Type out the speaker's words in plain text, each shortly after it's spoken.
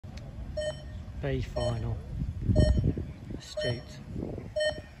B final. Astute.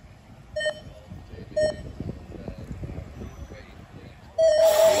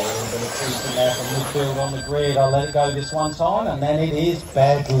 There from midfield on the grid. I'll let it go this one time, and then it is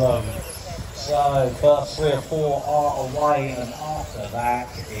bedlam. So first 3 or 4 are away, and after that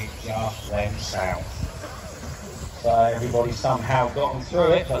it just went south. So everybody somehow gotten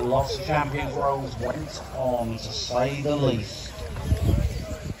through it, but lots of champions rolls went on, to say the least.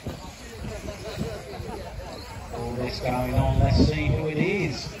 All this going on, let's see who it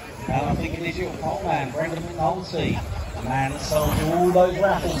is. And I think it is your pole man, Brendan McNulty. The man that sold you all those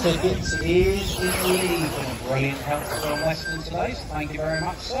raffle tickets is in the lead. And a brilliant help from Western today, so thank you very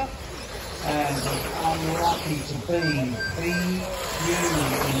much, sir. And unlucky to be you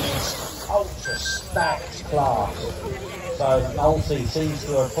in this ultra stacked class. So McNulty seems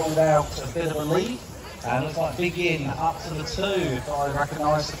to have pulled out a bit of a lead. And looks like Big In up to the 2, if I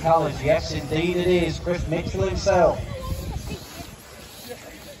recognise the colours. Yes, indeed it is. Chris Mitchell himself.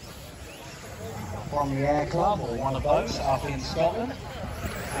 From the Air Club, or one of those, up in Scotland.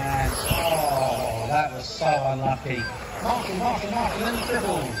 And, oh, that was so unlucky. Marshall in the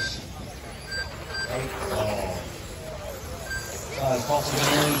triples. So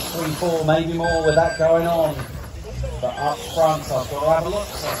possibly 3-4, maybe more with that going on. But up front, I've got to have a look.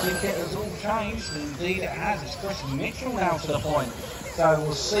 So I think it has all changed. Indeed it has. It's Chris Mitchell now to the point. So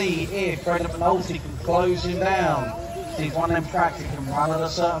we'll see if Brendan McNulty can close him down. He's one of them tracks he can run at a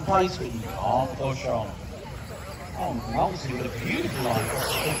certain pace, but you can't push on. Oh, McNulty with a beautiful line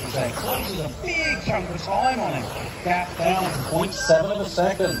across the 50%. Closes a big chunk of time on him. Gap down to 0.7 of a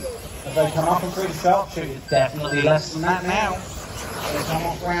second. As they come up and through the sharpshooter, definitely less than that now. They come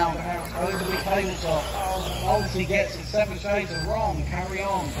off round out over the tabletop. Oh, McNulty gets it 7 shades of wrong. Carry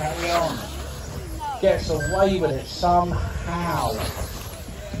on. Gets away with it somehow.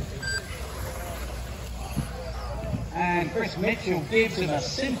 And Chris Mitchell gives him a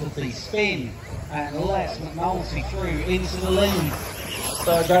sympathy spin and lets McNulty through into the lead.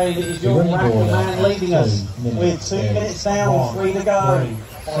 So again, it is your raffle man leading us with 2 minutes now, 3 to go.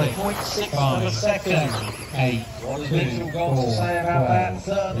 By 0.6 of a second. What has Mitchell got to say about that?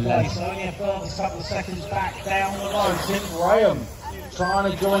 Third place, only a further couple of seconds back down the road. Tim Graham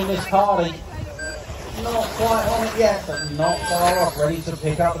trying to join this party. Not quite on it yet, but not far off, ready to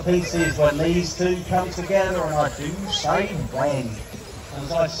pick up the pieces when these two come together, and I do say when.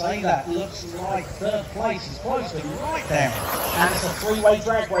 As I say that, looks like third place is closing right down. And it's a 3-way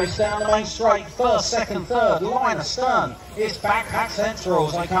drag race down the main straight. First, second, third, line astern. It's backpack central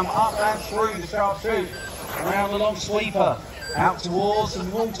as they come up and through the sharp chute. Around the long sweeper, out towards the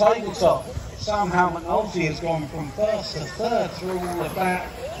wall tabletop. Somehow McNulty has gone from first to third through all of that,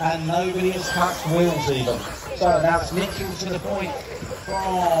 and nobody has touched wheels even. So now it's Mitchell to the point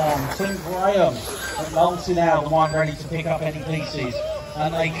from Tim Graham. McNulty now the one ready to pick up any pieces.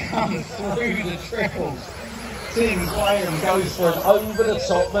 And they come through the triples. Tim Graham goes for an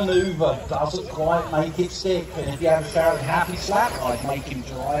over-the-top manoeuvre. Doesn't quite make it stick. And if you had a shouted happy slap, I'd make him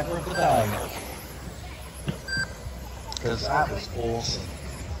driver of the day. Because that was awesome.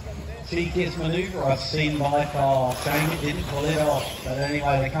 Cheekiest manoeuvre I've seen by far. Shame it didn't pull it off. But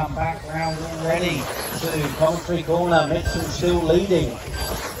anyway, they come back round already to commentary corner. Mitchell still leading.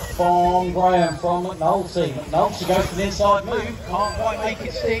 From Graham, from McNulty. McNulty goes for the inside move. Can't quite make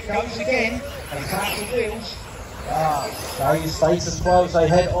it stick. Goes again. And he claps the wheels. Shows status quo as they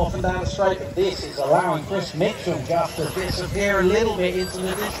head off and down the straight. But this is allowing Chris Mitchell just to disappear a little bit into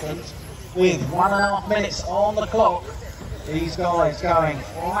the distance with 1.5 minutes on the clock. These guys going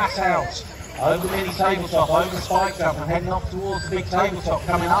flat out over the mini tabletop, over the spike jump, and heading up towards the big tabletop,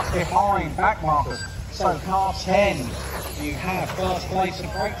 coming up behind back markers. So car 10, you have first place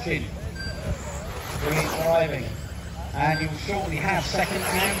approaching. Brilliant driving. And you'll shortly have second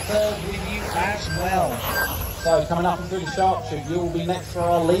and third with you as well. So coming up and through the sharpshoot, you will be next for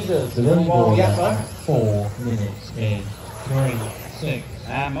our leaders. A little while yet though. 4 minutes in 3, 6,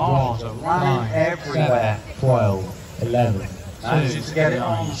 and marshals are running everywhere. 7, 12, 11. Managing to get it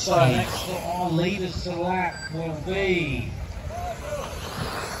on. So next for our leaders to lap will be,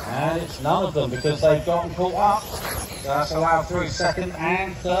 and it's none of them because they've gotten caught up. So that's allowed through second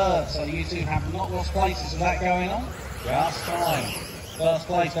and third. So you two have not lost places with that going on. Just fine. First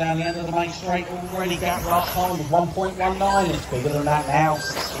place down the end of the main straight already got last time with 1.19. It's bigger than that now,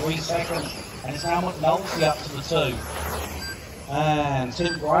 3 seconds. And it's now McNulty up to the 2. And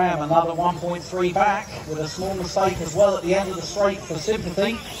Tim Graham another 1.3 back with a small mistake as well at the end of the straight for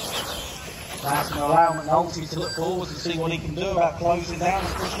sympathy. That's going to allow McNulty to look forward to see what he can do about closing down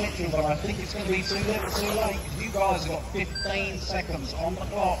with Chris Mitchell, but I think it's going to be too little too late because you guys have got 15 seconds on the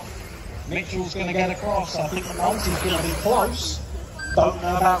clock. Mitchell's going to get across. I think McNulty's going to be close. Don't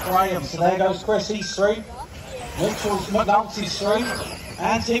know about Graham. So there goes Chris. He's through. McNulty's through.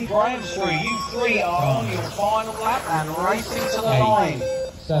 And Tim Graham's through. You three are on your final lap and racing to the line.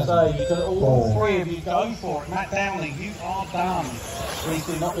 So you can all three of you go for it. Matt Downey, you are done. Please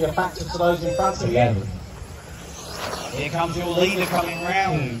do not be a factor to those in front of you. Here comes your leader coming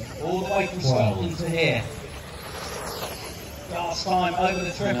round, all the way from Scotland to here. Last time over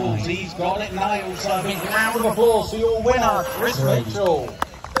the triples, he's got it nailed. So a big round of applause for your winner, Chris Mitchell.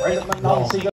 Great at McNulty.